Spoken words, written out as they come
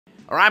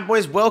Alright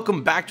boys,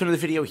 welcome back to another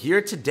video.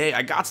 Here today,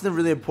 I got something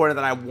really important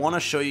that I want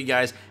to show you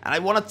guys, and I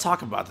want to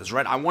talk about this,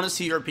 right? I want to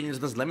see your opinions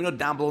on this. Let me know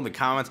down below in the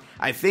comments.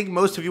 I think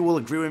most of you will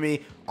agree with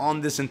me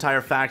on this entire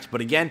fact, but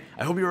again,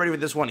 I hope you're ready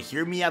with this one.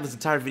 Hear me out this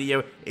entire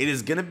video. It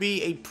is going to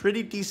be a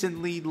pretty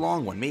decently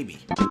long one, maybe.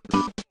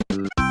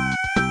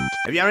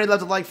 If you already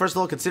left a like, first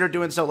of all, consider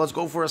doing so. Let's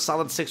go for a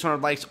solid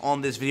 600 likes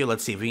on this video.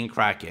 Let's see if we can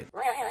crack it.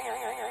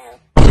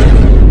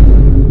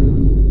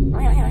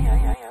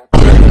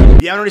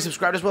 If you haven't already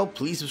subscribed as well,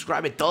 please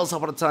subscribe. It does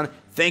help out a ton.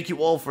 Thank you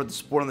all for the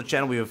support on the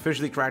channel. We've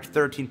officially cracked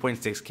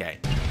 13.6K.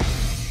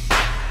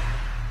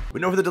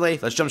 With no further delay,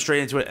 let's jump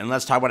straight into it and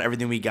let's talk about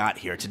everything we got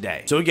here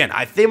today. So again,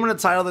 I think I'm going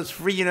to title this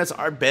free units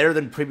are better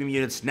than premium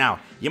units. Now,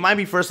 you might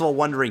be first of all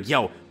wondering,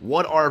 yo,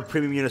 what are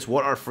premium units?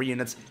 What are free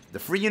units? The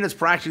free units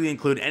practically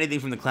include anything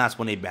from the Class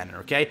 1A banner,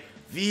 okay?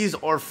 These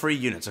are free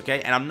units,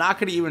 okay? And I'm not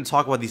going to even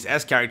talk about these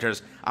S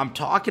characters. I'm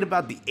talking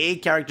about the A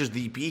characters,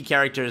 the B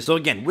characters. So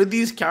again, with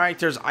these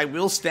characters, I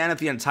will stand at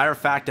the entire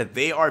fact that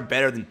they are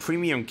better than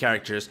premium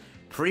characters.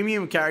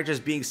 Premium characters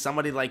being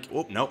somebody like,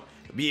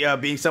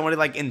 being somebody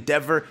like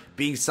Endeavor,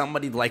 being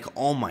somebody like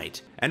All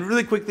Might. And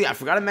really quickly, I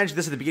forgot to mention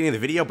this at the beginning of the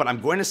video, but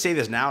I'm going to say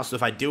this now, so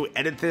if I do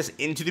edit this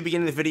into the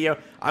beginning of the video,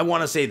 I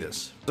want to say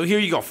this. So here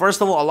you go.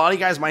 First of all, a lot of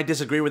you guys might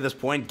disagree with this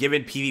point,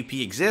 given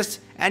PvP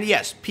exists. And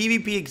yes,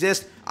 PvP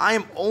exists. I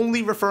am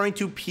only referring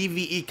to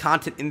PvE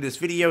content in this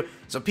video,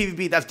 so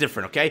PvP, that's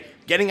different, okay?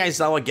 Getting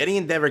Aizawa, getting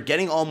Endeavor,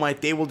 getting All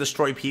Might, they will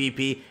destroy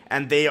PvP,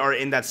 and they are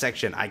in that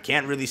section. I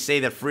can't really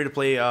say that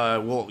free-to-play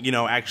will,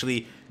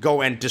 actually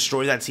go and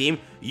destroy that team.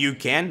 You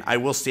can. I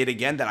will state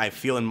again that I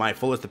feel, in my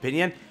fullest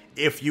opinion,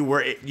 if you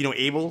were,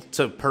 able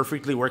to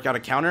perfectly work out a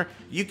counter,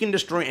 you can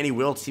destroy any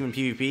will team in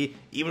PvP,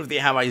 even if they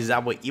have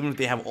Aizawa, even if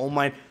they have All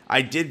Might.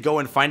 I did go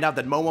and find out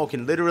that Momo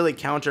can literally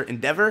counter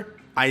Endeavor,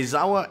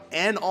 Aizawa,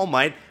 and All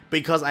Might,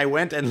 because I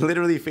went and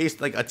literally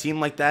faced like a team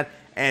like that,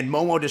 and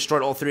Momo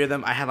destroyed all three of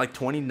them. I had like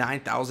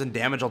 29,000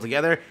 damage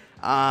altogether.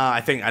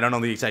 I don't know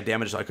the exact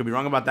damage, so I could be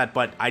wrong about that,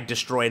 but I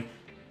destroyed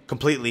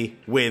completely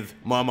with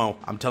Momo.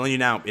 I'm telling you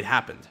now, it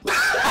happened.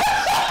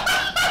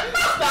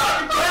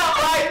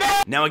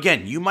 Now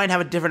again, you might have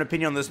a different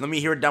opinion on this. Let me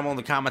hear it down below in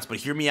the comments, but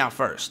hear me out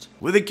first.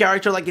 With a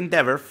character like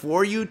Endeavor,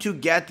 for you to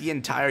get the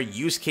entire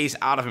use case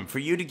out of him, for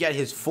you to get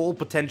his full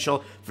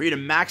potential, for you to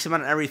max him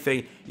out on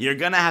everything, you're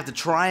gonna have to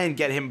try and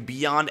get him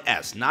beyond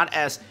S. Not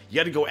S, you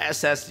gotta go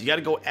SS, you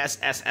gotta go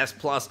SSS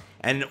plus,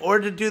 and in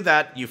order to do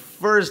that, you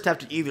first have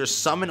to either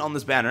summon on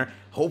this banner,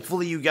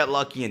 hopefully you get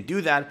lucky and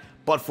do that,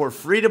 but for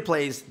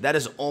free-to-plays, that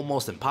is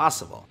almost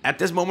impossible. At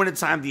this moment in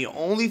time, the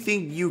only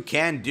thing you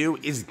can do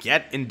is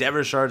get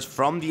Endeavor shards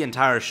from the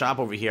entire shop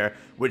over here,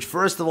 which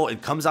first of all,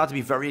 it comes out to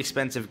be very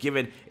expensive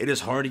given it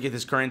is hard to get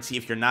this currency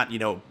if you're not,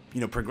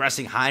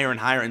 progressing higher and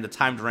higher in the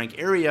timed rank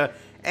area.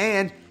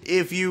 And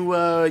if you,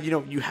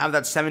 you have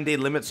that 7-day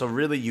limit, so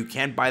really you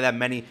can't buy that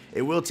many,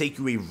 it will take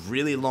you a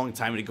really long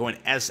time to go in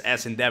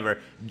SS Endeavor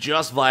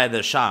just via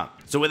the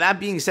shop. So with that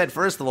being said,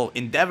 first of all,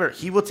 Endeavor,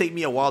 he will take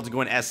me a while to go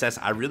in SS.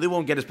 I really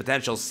won't get his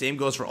potential. Same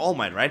goes for All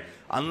Might, right?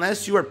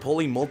 Unless you are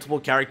pulling multiple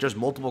characters,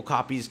 multiple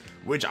copies,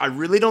 which I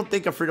really don't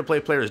think a free-to-play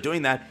player is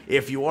doing that.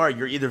 If you are,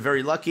 you're either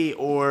very lucky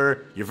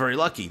or you're very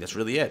lucky. That's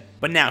really it.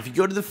 But now, if you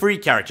go to the free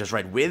characters,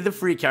 right? With the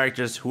free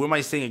characters, who am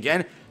I saying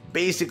again?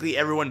 Basically,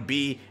 everyone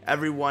B,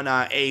 everyone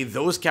A,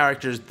 those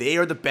characters, they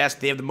are the best,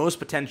 they have the most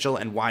potential,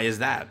 and why is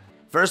that?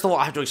 First of all,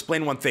 I have to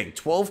explain one thing.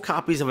 12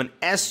 copies of an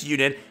S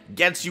unit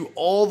gets you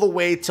all the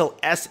way till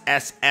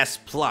SSS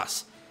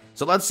plus.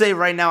 So let's say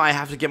right now I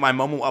have to get my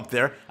Momo up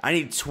there. I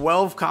need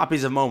 12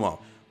 copies of Momo.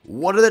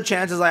 What are the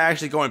chances I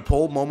actually go and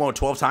pull Momo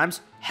 12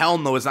 times? Hell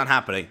no, it's not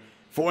happening.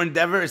 For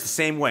Endeavor, it's the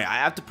same way. I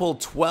have to pull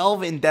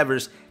 12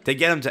 Endeavors to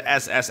get him to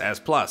SSS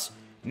plus.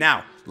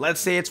 Now, let's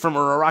say it's from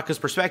Uraraka's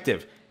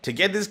perspective. To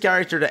get this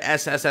character to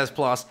SSS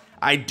plus,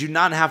 I do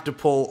not have to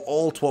pull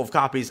all 12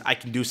 copies, I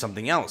can do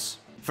something else.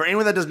 For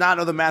anyone that does not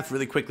know the math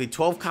really quickly,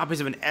 12 copies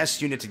of an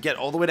S unit to get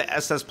all the way to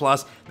SS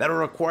plus, that'll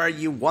require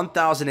you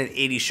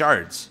 1,080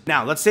 shards.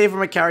 Now, let's say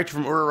from a character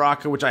from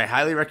Uraraka, which I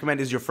highly recommend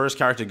is your first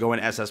character to go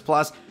in SS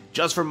plus,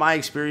 just from my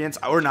experience,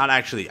 or not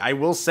actually, I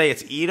will say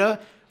it's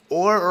Ida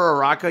or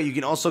Uraraka. You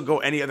can also go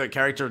any other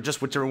character,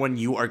 just whichever one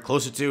you are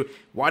closer to.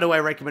 Why do I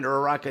recommend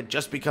Uraraka?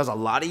 Just because a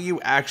lot of you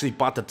actually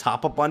bought the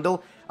top-up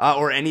bundle,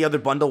 or any other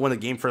bundle when the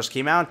game first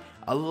came out.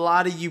 A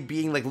lot of you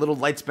being like little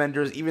light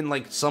spenders, even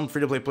like some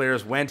free-to-play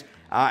players went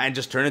and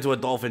just turned into a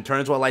dolphin, turned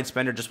into a light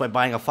spender just by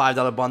buying a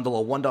 $5 bundle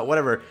or $1,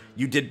 whatever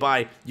you did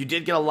buy. You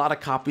did get a lot of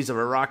copies of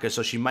Uraraka,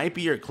 so she might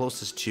be your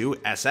closest to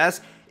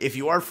SS. If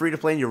you are free to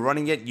play and you're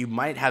running it, you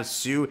might have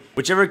Sue.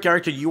 Whichever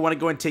character you want to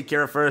go and take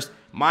care of first,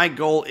 my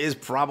goal is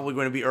probably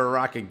going to be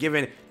Uraraka,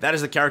 given that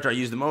is the character I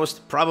use the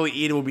most. Probably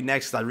Ida will be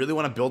next, because I really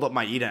want to build up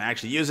my Ida and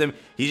actually use him.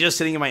 He's just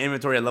sitting in my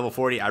inventory at level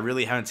 40. I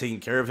really haven't taken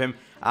care of him.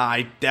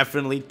 I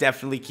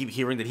definitely keep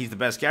hearing that he's the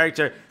best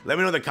character. Let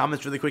me know in the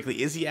comments really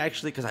quickly, is he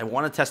actually? Because I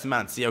want to test him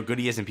out and see how good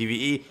he is in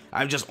PvE.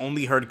 I've just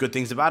only heard good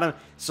things about him,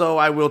 so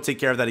I will take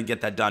care of that and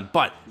get that done.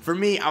 But for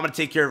me, I'm going to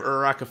take care of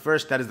Uraraka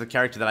first. That is the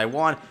character that I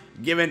want,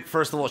 given,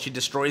 first of all, she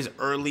destroys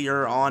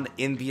earlier on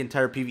in the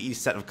entire PvE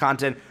set of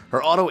content.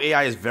 Her auto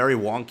AI is very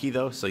wonky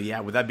though, so yeah,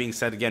 with that being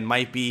said, again,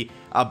 might be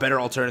a better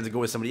alternative to go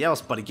with somebody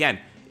else. But again,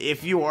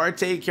 if you are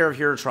taking care of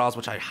hero trials,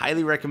 which I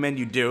highly recommend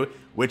you do,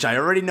 which I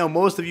already know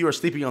most of you are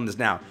sleeping on this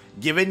now,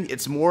 given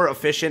it's more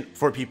efficient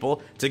for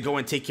people to go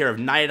and take care of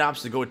night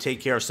ops, to go and take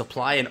care of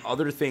supply and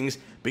other things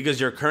because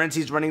your currency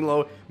is running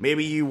low.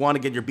 Maybe you want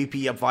to get your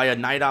BP up via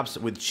night ops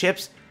with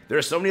chips. There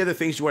are so many other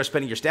things you are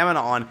spending your stamina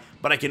on,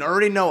 but I can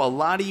already know a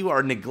lot of you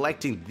are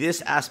neglecting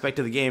this aspect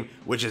of the game,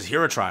 which is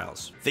hero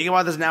trials. Think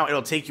about this now,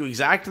 it'll take you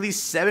exactly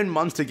 7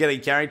 months to get a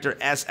character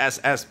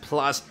SSS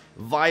plus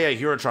via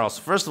hero trials.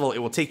 First of all, it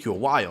will take you a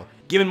while.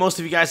 Given most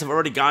of you guys have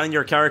already gotten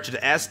your character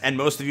to S, and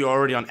most of you are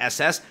already on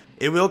SS,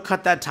 it will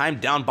cut that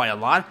time down by a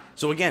lot.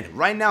 So again,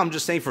 right now I'm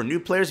just saying for new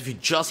players, if you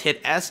just hit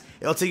S,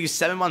 it'll take you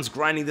 7 months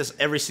grinding this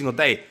every single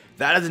day.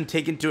 That doesn't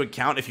take into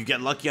account if you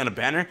get lucky on a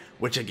banner,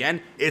 which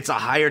again, it's a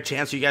higher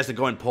chance for you guys to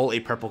go and pull a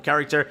purple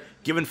character.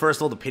 Given first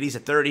of all, the pity's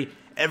at 30.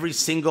 Every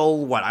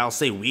single, I'll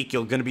say week,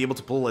 you're going to be able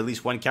to pull at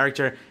least one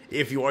character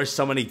if you are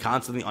summoning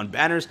constantly on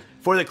banners.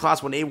 For the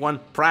class 1A1,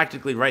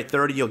 practically right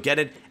 30, you'll get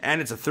it, and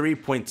it's a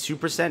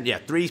 3.2%, yeah,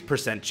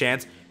 3%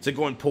 chance to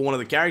go and pull one of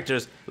the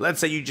characters. Let's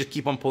say you just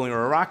keep on pulling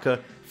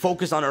Uraraka,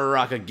 focus on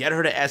Uraraka, get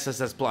her to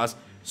SSS plus.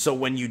 So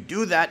when you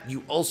do that,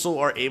 you also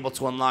are able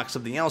to unlock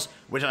something else,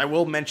 which I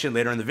will mention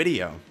later in the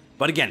video.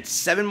 But again,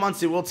 7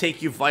 months it will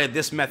take you via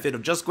this method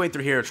of just going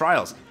through hero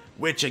trials,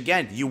 which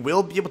again, you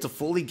will be able to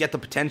fully get the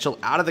potential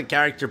out of the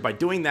character by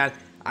doing that.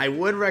 I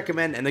would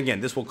recommend, and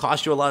again, this will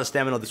cost you a lot of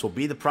stamina, this will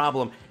be the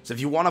problem, so if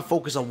you want to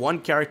focus on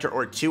one character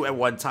or two at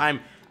one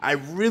time, I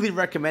really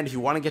recommend if you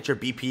want to get your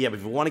BP up,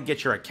 if you want to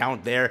get your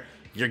account there,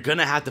 you're going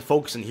to have to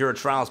focus on hero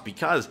trials,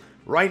 because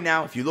right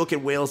now, if you look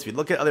at Wales, if you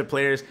look at other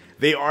players,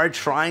 they are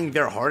trying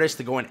their hardest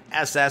to go in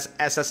SS,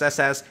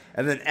 SSS,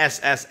 and then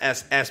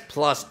SSS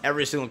plus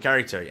every single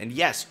character. And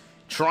yes,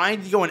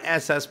 trying to go in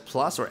SS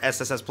plus or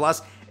SSS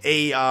plus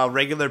a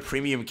regular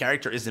premium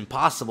character is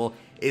impossible.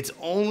 It's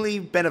only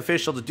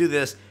beneficial to do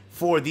this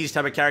for these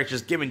type of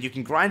characters, given you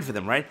can grind for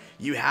them, right?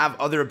 You have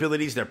other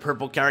abilities, they're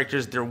purple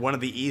characters, they're one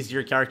of the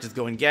easier characters to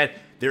go and get,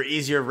 they're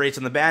easier rates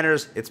on the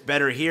banners, it's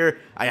better here.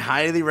 I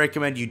highly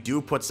recommend you do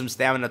put some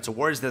stamina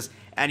towards this,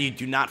 and you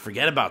do not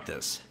forget about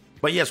this.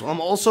 But yes, while I'm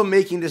also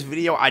making this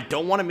video, I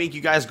don't want to make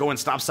you guys go and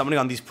stop summoning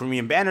on these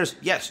premium banners.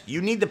 Yes,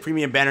 you need the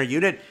premium banner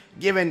unit,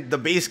 given the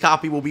base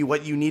copy will be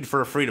what you need for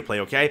a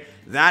free-to-play, okay?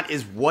 That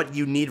is what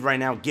you need right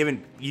now,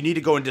 given you need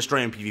to go and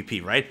destroy in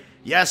PvP, right?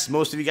 Yes,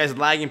 most of you guys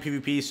lag in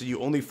PvP, so you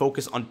only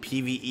focus on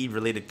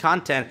PvE-related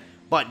content,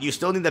 but you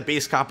still need the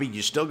base copy,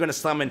 you're still going to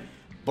summon,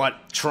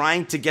 but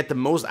trying to get the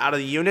most out of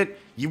the unit,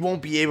 you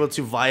won't be able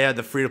to via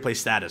the free-to-play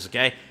status,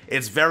 okay?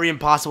 It's very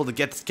impossible to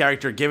get this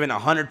character, given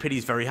 100 pity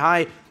is very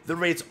high. The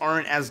rates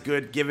aren't as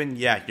good, given,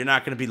 yeah, you're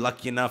not going to be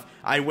lucky enough.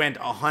 I went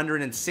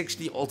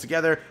 160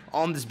 altogether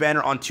on this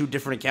banner on 2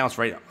 different accounts,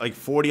 right? Like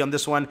 40 on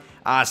this one,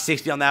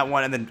 60 on that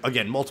one, and then,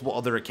 again, multiple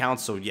other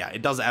accounts. So, yeah,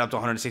 it does add up to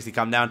 160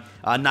 come down,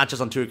 not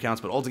just on 2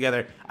 accounts, but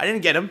altogether. I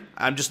didn't get him.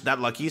 I'm just that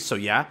lucky, so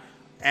yeah.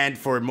 And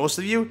for most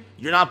of you,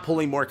 you're not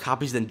pulling more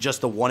copies than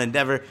just the one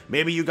endeavor.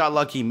 Maybe you got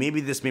lucky,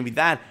 maybe this, maybe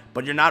that,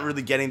 but you're not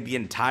really getting the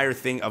entire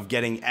thing of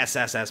getting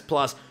SSS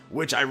plus,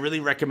 which I really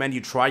recommend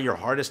you try your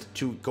hardest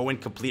to go and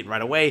complete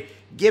right away,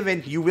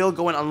 given you will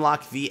go and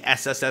unlock the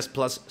SSS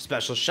plus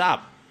special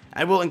shop.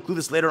 I will include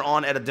this later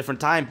on at a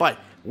different time, but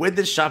with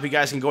this shop, you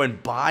guys can go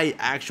and buy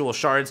actual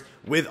shards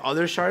with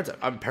other shards.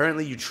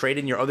 Apparently, you trade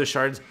in your other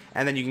shards,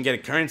 and then you can get a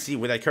currency.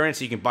 With that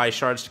currency, you can buy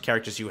shards to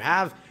characters you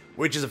have,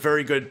 which is a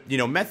very good,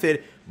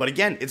 method. But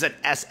again, it's at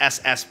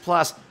SSS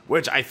plus,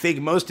 which I think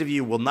most of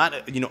you will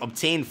not,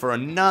 obtain for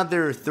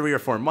another 3 or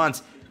 4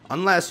 months,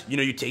 unless,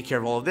 you take care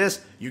of all of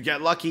this, you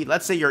get lucky.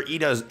 Let's say your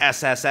Ida is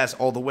SSS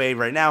all the way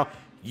right now.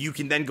 You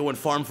can then go and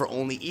farm for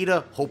only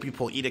Ida, hope you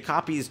pull Ida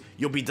copies.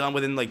 You'll be done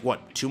within,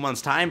 2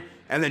 months time,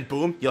 and then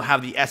boom, you'll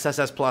have the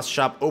SSS plus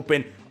shop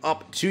open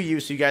up to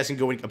you, so you guys can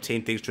go and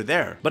obtain things through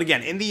there. But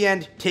again, in the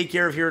end, take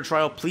care of hero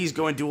trial. Please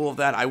go and do all of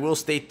that. I will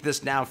state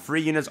this now,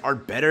 free units are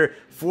better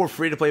for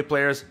free-to-play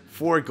players,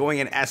 for going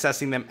and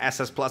SSing them,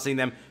 SS plusing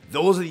them.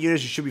 Those are the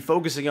units you should be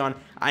focusing on.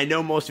 I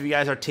know most of you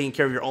guys are taking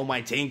care of your All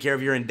Might, taking care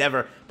of your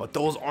Endeavor, but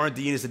those aren't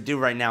the units to do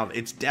right now.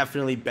 It's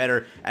definitely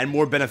better and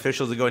more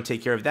beneficial to go and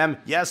take care of them.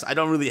 Yes, I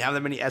don't really have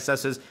that many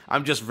SSs.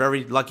 I'm just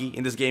very lucky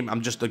in this game.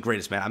 I'm just the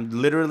greatest, man. I'm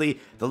literally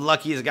the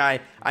luckiest guy.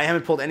 I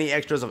haven't pulled any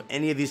extras of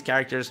any of these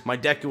characters. My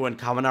Deku and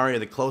Kaminari are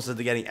the closest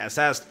to getting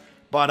SS'd.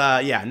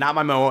 But yeah, not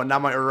my Momo,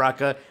 not my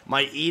Uraraka.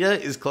 My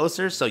Ida is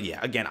closer, so yeah,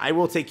 again, I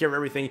will take care of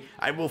everything.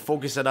 I will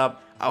focus it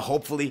up.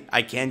 Hopefully,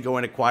 I can go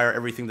and acquire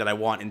everything that I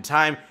want in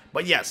time.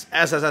 But yes,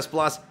 SSS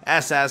Plus,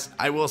 SS,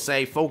 I will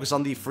say, focus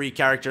on the free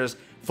characters.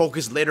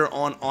 Focus later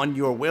on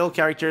your whale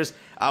characters,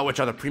 which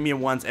are the premium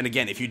ones. And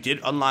again, if you did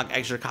unlock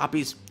extra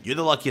copies, you're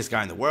the luckiest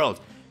guy in the world.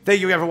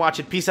 Thank you again for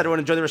watching. Peace out, everyone.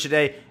 Enjoy the rest of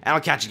your day, and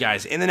I'll catch you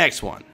guys in the next one.